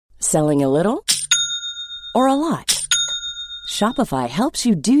Selling a little or a lot? Shopify helps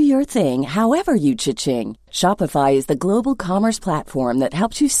you do your thing however you cha-ching. Shopify is the global commerce platform that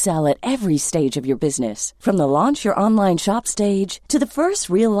helps you sell at every stage of your business. From the launch your online shop stage to the first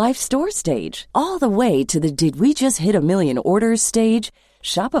real-life store stage, all the way to the did we just hit a million orders stage.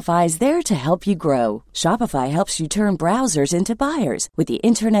 Shopify is there to help you grow. Shopify helps you turn browsers into buyers with the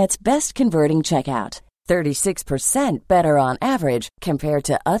internet's best converting checkout. 36% better on average compared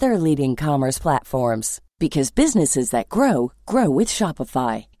to other leading commerce platforms. Because businesses that grow, grow with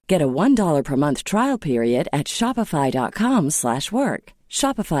Shopify. Get a $1 per month trial period at shopify.com/work.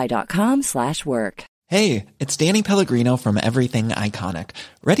 Shopify.com/work. Hey, it's Danny Pellegrino from Everything Iconic.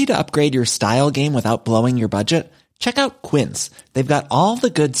 Ready to upgrade your style game without blowing your budget? Check out Quince. They've got all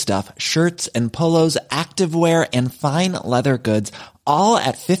the good stuff, shirts and polos, activewear, and fine leather goods, all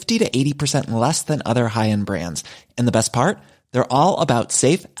at 50 to 80% less than other high-end brands. And the best part? They're all about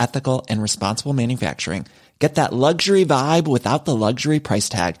safe, ethical, and responsible manufacturing. Get that luxury vibe without the luxury price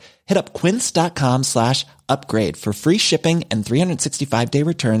tag. Hit up quince.com/upgrade for free shipping and 365-day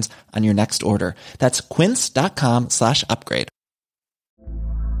returns on your next order. That's quince.com/upgrade.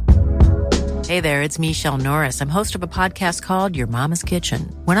 Hey there, it's Michelle Norris. I'm host of a podcast called Your Mama's Kitchen.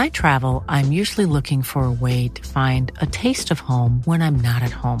 When I travel, I'm usually looking for a way to find a taste of home when I'm not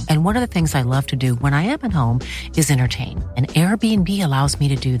at home. And one of the things I love to do when I am at home is entertain. And Airbnb allows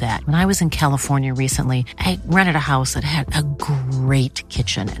me to do that. When I was in California recently, I rented a house that had a great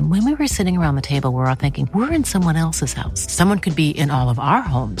kitchen. And when we were sitting around the table, we were all thinking, we're in someone else's house. Someone could be in all of our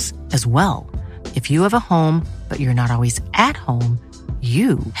homes as well. If you have a home, but you're not always at home,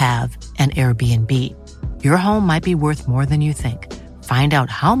 you have an Airbnb. Your home might be worth more than you think. Find out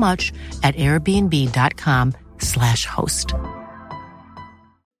how much at airbnb.com/host.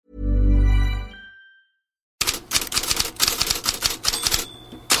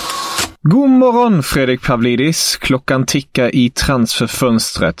 God morgon Fredrik Pavlidis. Klockan tickar i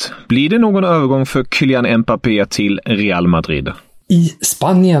transferfönstret. Blir det någon övergång för Kylian Mbappé till Real Madrid? I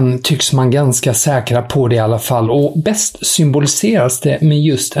Spanien tycks man ganska säkra på det i alla fall, och bäst symboliseras det med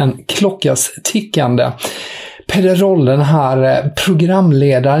just en klockas tickande. Pedrerol, den här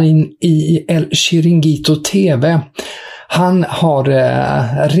programledaren i El Chiringuito TV, han har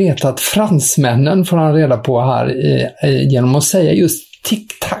retat fransmännen, får han reda på här, genom att säga just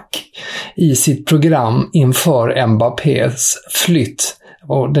tic-tac i sitt program inför Mbappés flytt.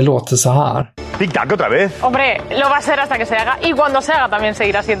 Och det låter så här. Tic-tac otra vez. Hombre, lo va a ser hasta que se haga, y cuando se haga también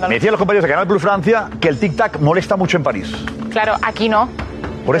seguirá siendo. Me decían los compañeros de Canal Plus Francia que el tic-tac molesta mucho en París. Claro, aquí no.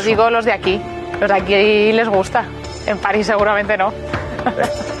 Por eso. Digo los de aquí. Los de aquí les gusta. En París seguramente no.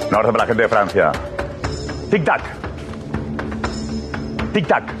 Un abrazo para la gente de Francia. Tic-tac.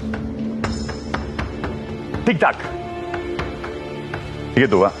 Tic-tac. Tic-tac. Sigue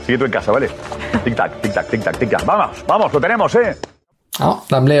tú, va. Sigue tú en casa, ¿vale? Tic-tac, tic-tac, tic-tac, tic-tac. Vamos, lo tenemos, Ja,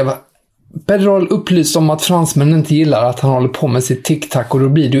 där blev Pedrerol upplyst om att fransmännen inte gillar att han håller på med sitt tic-tac, och då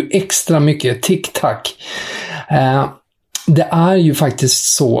blir det ju extra mycket tic-tac. Det är ju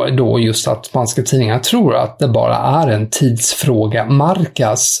faktiskt så då just att spanska tidningar tror att det bara är en tidsfråga.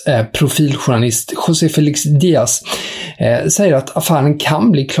 Marcas profiljournalist José Félix Díaz säger att affären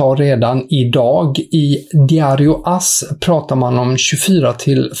kan bli klar redan idag. I Diario AS pratar man om 24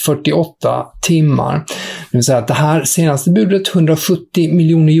 till 48 timmar. Det vill säga att det här senaste budet, 170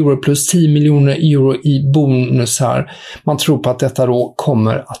 miljoner euro plus 10 miljoner euro i bonusar. Man tror på att detta då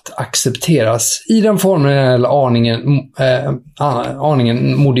kommer att accepteras i den formen eller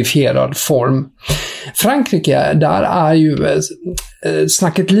aningen modifierad form. Frankrike, där är ju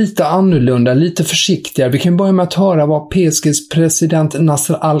snacket lite annorlunda, lite försiktigare. Vi kan börja med att höra vad PSGs president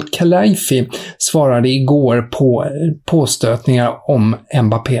Nasser Al-Khelaifi svarade igår på påstötningar om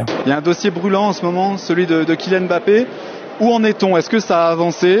Mbappé. Il y a un dossier brûlant en ce moment, celui de Kylian Mbappé. Où en est-on? Est-ce que ça a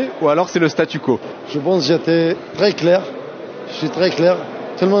avancé ou alors c'est le statu quo? Je pense que j'étais très clair. Je suis très clair.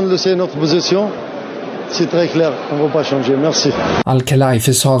 Tout le monde le sait, notre position. C'est très clair, on va pas changer, merci.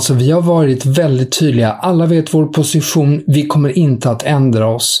 Al-Khelaifi sa alltså: vi har varit väldigt tydliga, alla vet vår position, vi kommer inte att ändra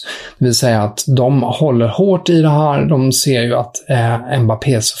oss. Det vill säga att de håller hårt i det här, de ser ju att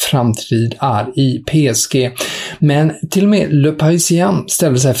Mbappés framtid är i PSG. Men till och med Le Parisien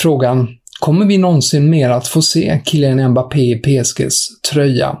ställer sig frågan: kommer vi någonsin mer att få se Kylian Mbappé i PSGs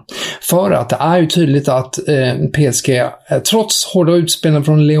tröja? För att det är ju tydligt att PSG, trots hårda utspelen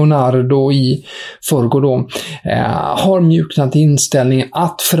från Leonardo i förrgår då, har mjuknat inställningen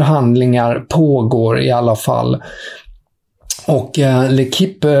att förhandlingar pågår i alla fall. Och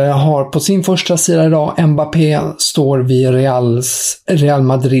L'Equipe har på sin första sida idag: Mbappé står vid Real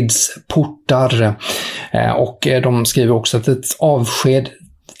Madrids portar. Och de skriver också att ett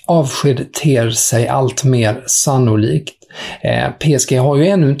avsked ter sig allt mer sannolikt. PSG har ju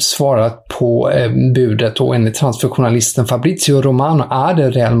ännu inte svarat på budet, och enligt transferjournalisten Fabrizio Romano är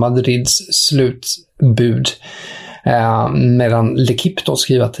det Real Madrids slutbud. Medan L'Equipe då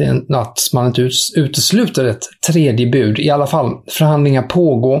skriver att man inte utesluter ett tredje bud. I alla fall, förhandlingar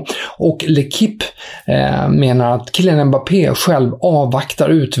pågår, och L'Equipe menar att Kylian Mbappé själv avvaktar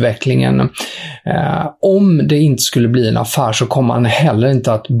utvecklingen. Om det inte skulle bli en affär så kommer han heller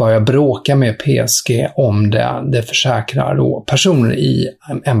inte att börja bråka med PSG om det försäkrar då personer i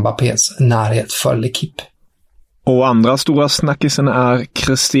Mbappés närhet för L'Equipe. Och andra stora snackisen är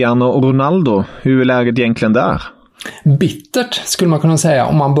Cristiano Ronaldo. Hur är läget egentligen där? Bittert skulle man kunna säga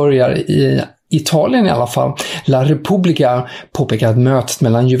om man börjar i Italien i alla fall. La Repubblica påpekar att mötet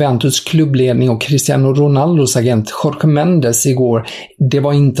mellan Juventus klubbledning och Cristiano Ronaldos agent Jorge Mendes igår, det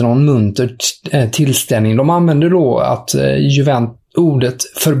var inte någon munter tillställning. De använde då att ordet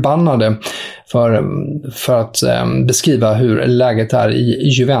förbannade för att beskriva hur läget är i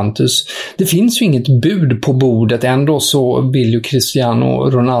Juventus. Det finns ju inget bud på bordet, ändå så vill ju Cristiano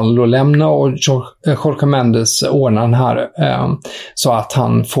Ronaldo lämna, och Jorge Mendes ordnar den här så att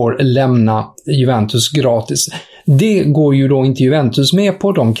han får lämna Juventus gratis. Det går ju då inte Juventus med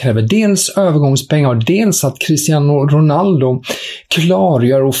på. De kräver dels övergångspengar och dels att Cristiano Ronaldo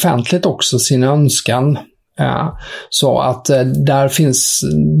klargör offentligt också sin önskan. Så att där finns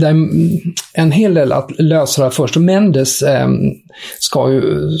en hel del att lösa det först. Och Mendes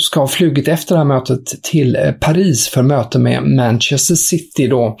ska ha flugit efter det här mötet till Paris för möte med Manchester City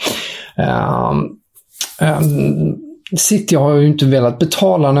då. City har ju inte velat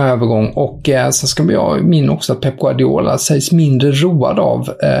betala en övergång, och sen ska vi ha min också att Pep Guardiola sägs mindre road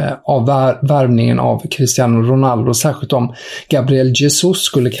av värvningen av Cristiano Ronaldo, särskilt om Gabriel Jesus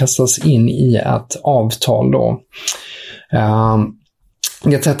skulle kastas in i ett avtal då.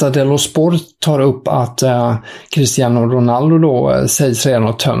 Gazzetta dello Sport tar upp att Cristiano Ronaldo då sägs redan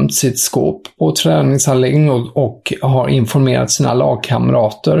ha tömt sitt skåp på träningsanläggningen och har informerat sina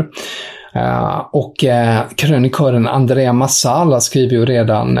lagkamrater. Och krönikören Andrea Massala skriver ju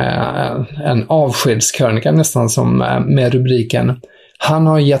redan en avskedskrönika nästan som med rubriken "Han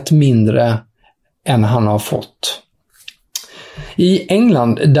har gett mindre än han har fått". I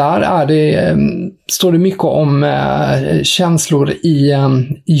England, där står det mycket om känslor i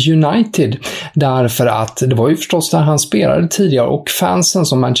United, därför att det var ju förstås där han spelade tidigare, och fansen,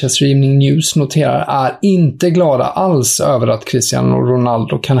 som Manchester Evening News noterar, är inte glada alls över att Cristiano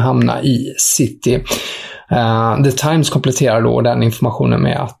Ronaldo kan hamna i City. The Times kompletterar då den informationen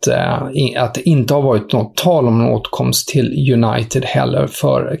med att det inte har varit något tal om en återkomst till United heller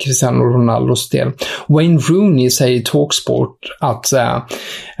för Cristiano Ronaldos del. Wayne Rooney säger i Talksport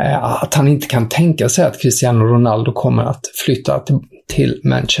att han inte kan tänka sig att Cristiano Ronaldo kommer att flytta till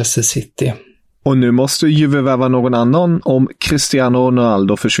Manchester City. Och nu måste Juve värva någon annan om Cristiano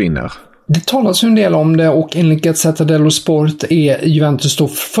Ronaldo försvinner. Det talas ju en del om det, och enligt Gazzetta dello Sport är Juventus då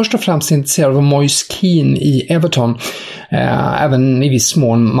först och främst intresserad av Moise Kean i Everton. Även i viss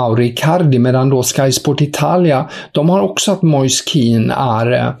mån Mauro Icardi, medan då Sky Sport Italia, de har också att Moise Kean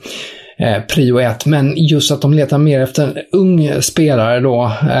är prio 1, men just att de letar mer efter en ung spelare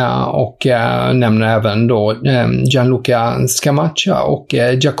då, och nämner även då Gianluca Scamacca och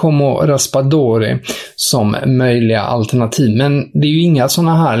Giacomo Raspadori som möjliga alternativ. Men det är ju inga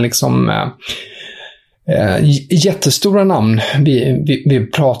sådana här liksom jättestora namn vi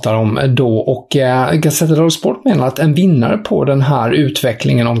pratar om då, och Gazzetta dello Sport menar att en vinnare på den här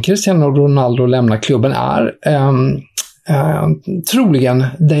utvecklingen om Cristiano Ronaldo lämnar klubben är troligen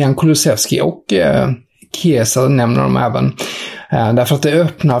Dejan Kulusevski, och Chiesa nämner de även, därför att det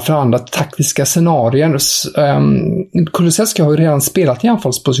öppnar för andra taktiska scenarier. Kulusevski har ju redan spelat i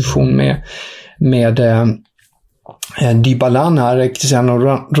anfallsposition med Dybala när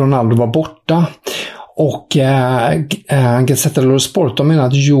Cristiano Ronaldo var borta, och Gazzetta dello Sport, de menar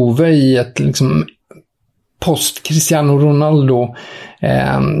att Juve i ett liksom post Cristiano Ronaldo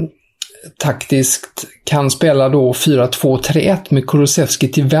taktiskt kan spela då 4-2-3-1 med Kulusevski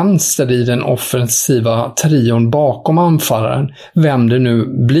till vänster i den offensiva trion bakom anfallaren. Vem det nu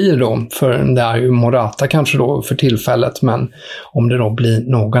blir då, för det är ju Morata kanske då för tillfället, men om det då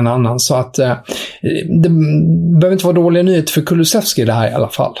blir någon annan. Så att det behöver inte vara dåliga nyheter för Kulusevski det här i alla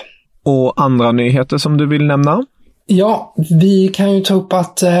fall. Och andra nyheter som du vill nämna? Ja, vi kan ju ta upp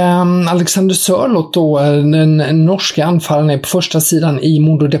att Alexander Sörloth då, den norska anfallaren, är på första sidan i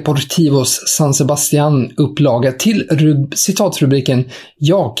Mundo Deportivos San Sebastian-upplaga till citatrubriken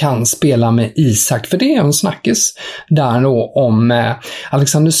 "Jag kan spela med Isak", för det är en snackis där då om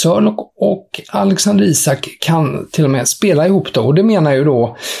Alexander Sörloth och Alexander Isak kan till och med spela ihop då, och det menar ju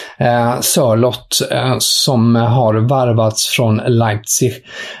då Sörloth som har varvats från Leipzig.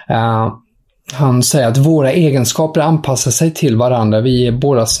 Han säger att våra egenskaper anpassar sig till varandra. Vi är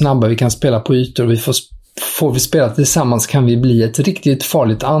båda snabba, vi kan spela på ytor och får vi spela tillsammans kan vi bli ett riktigt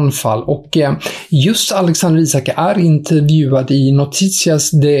farligt anfall. Och just Alexander Isak är intervjuad i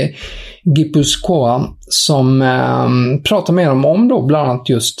Noticias de Gipuzkoa som pratar med dem om då bland annat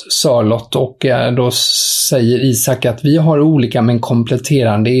just Sörloth, och då säger Isak att vi har olika men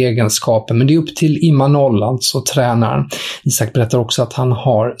kompletterande egenskaper, men det är upp till Imanol, alltså tränaren. Isak berättar också att han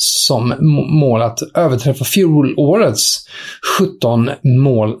har som mål att överträffa fjolårets 17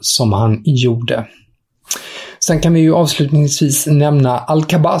 mål som han gjorde. Sen kan vi ju avslutningsvis nämna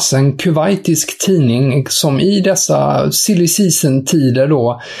Al-Kabas, en kuwaitisk tidning som i dessa silly season-tider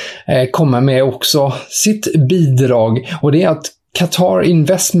då kommer med också sitt bidrag, och det är att Qatar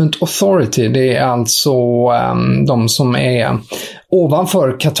Investment Authority, det är alltså de som är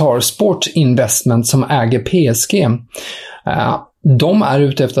ovanför Qatar Sport Investment som äger PSG. De är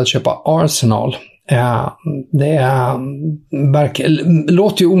ute efter att köpa Arsenal. Det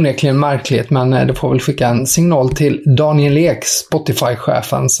låter ju onekligen märkligt, men det får väl skicka en signal till Daniel Ek,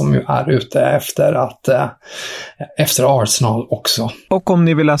 Spotify-chefen, som ju är ute efter Arsenal också. Och om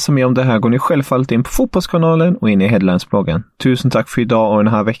ni vill läsa mer om det här går ni självfallet in på Fotbollskanalen och in i Headlines-bloggen. Tusen tack för idag och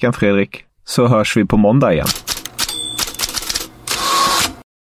den här veckan, Fredrik. Så hörs vi på måndag igen.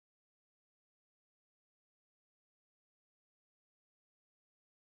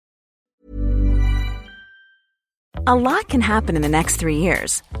 A lot can happen in the next 3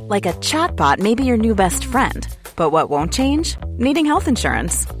 years. Like a chatbot may be your new best friend. But what won't change? Needing health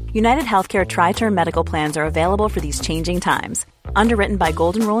insurance. United Healthcare Tri-Term Medical Plans are available for these changing times. Underwritten by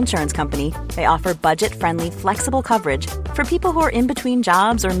Golden Rule Insurance Company, they offer budget-friendly, flexible coverage for people who are in between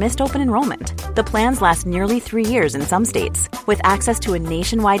jobs or missed open enrollment. The plans last nearly 3 years in some states, with access to a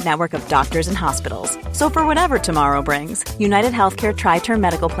nationwide network of doctors and hospitals. So for whatever tomorrow brings, United Healthcare Tri-Term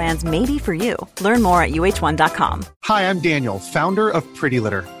Medical Plans may be for you. Learn more at uh1.com. Hi, I'm Daniel, founder of Pretty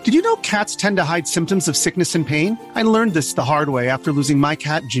Litter. Did you know cats tend to hide symptoms of sickness and pain? I learned this the hard way after losing my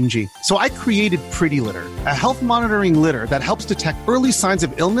cat, Gingy. So I created Pretty Litter, a health monitoring litter that helps detect early signs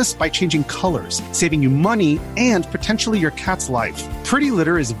of illness by changing colors, saving you money and potentially your cat's life. Pretty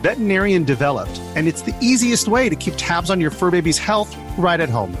Litter is veterinarian developed, and it's the easiest way to keep tabs on your fur baby's health right at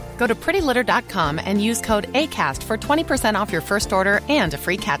home. Go to prettylitter.com and use code ACAST for 20% off your first order and a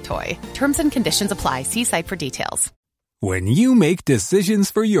free cat toy. Terms and conditions apply. See site for details. When you make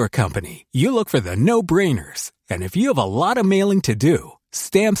decisions for your company, you look for the no-brainers. And if you have a lot of mailing to do,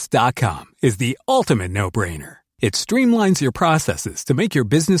 Stamps.com is the ultimate no-brainer. It streamlines your processes to make your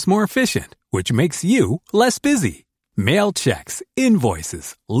business more efficient, which makes you less busy. Mail checks,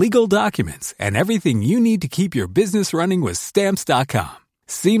 invoices, legal documents, and everything you need to keep your business running with Stamps.com.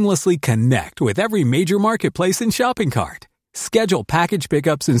 Seamlessly connect with every major marketplace and shopping cart. Schedule package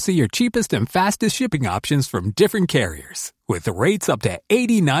pickups and see your cheapest and fastest shipping options from different carriers. With rates up to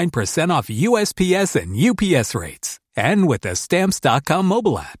 89% off USPS and UPS rates. And with the Stamps.com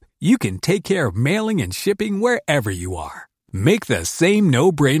mobile app, you can take care of mailing and shipping wherever you are. Make the same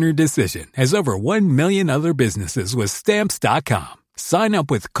no-brainer decision as over 1 million other businesses with Stamps.com. Sign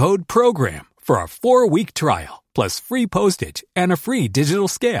up with code PROGRAM for a 4-week trial, plus free postage and a free digital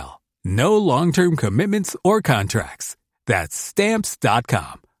scale. No long-term commitments or contracts. That's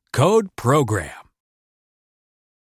Stamps.com. Code PROGRAM.